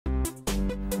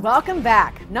Welcome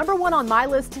back. Number one on my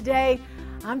list today,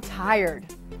 I'm tired.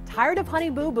 Tired of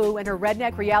Honey Boo Boo and her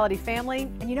redneck reality family.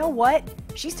 And you know what?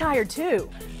 She's tired too.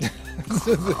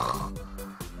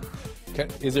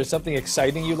 Is there something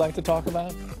exciting you'd like to talk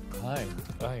about? Hi.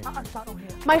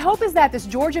 My hope is that this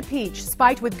Georgia peach,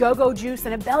 spiked with go-go juice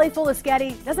and a belly full of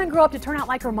sketty, doesn't grow up to turn out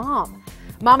like her mom.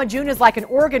 Mama June is like an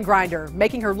organ grinder,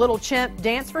 making her little chimp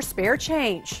dance for spare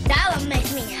change. Dollar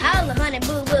makes me holla, Honey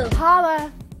Boo Boo.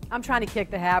 Holla! I'm trying to kick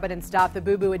the habit and stop the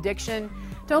boo-boo addiction.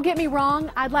 Don't get me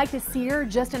wrong, I'd like to see her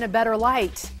just in a better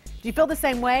light. Do you feel the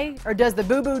same way? Or does the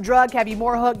boo-boo drug have you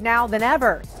more hooked now than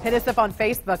ever? Hit us up on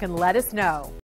Facebook and let us know.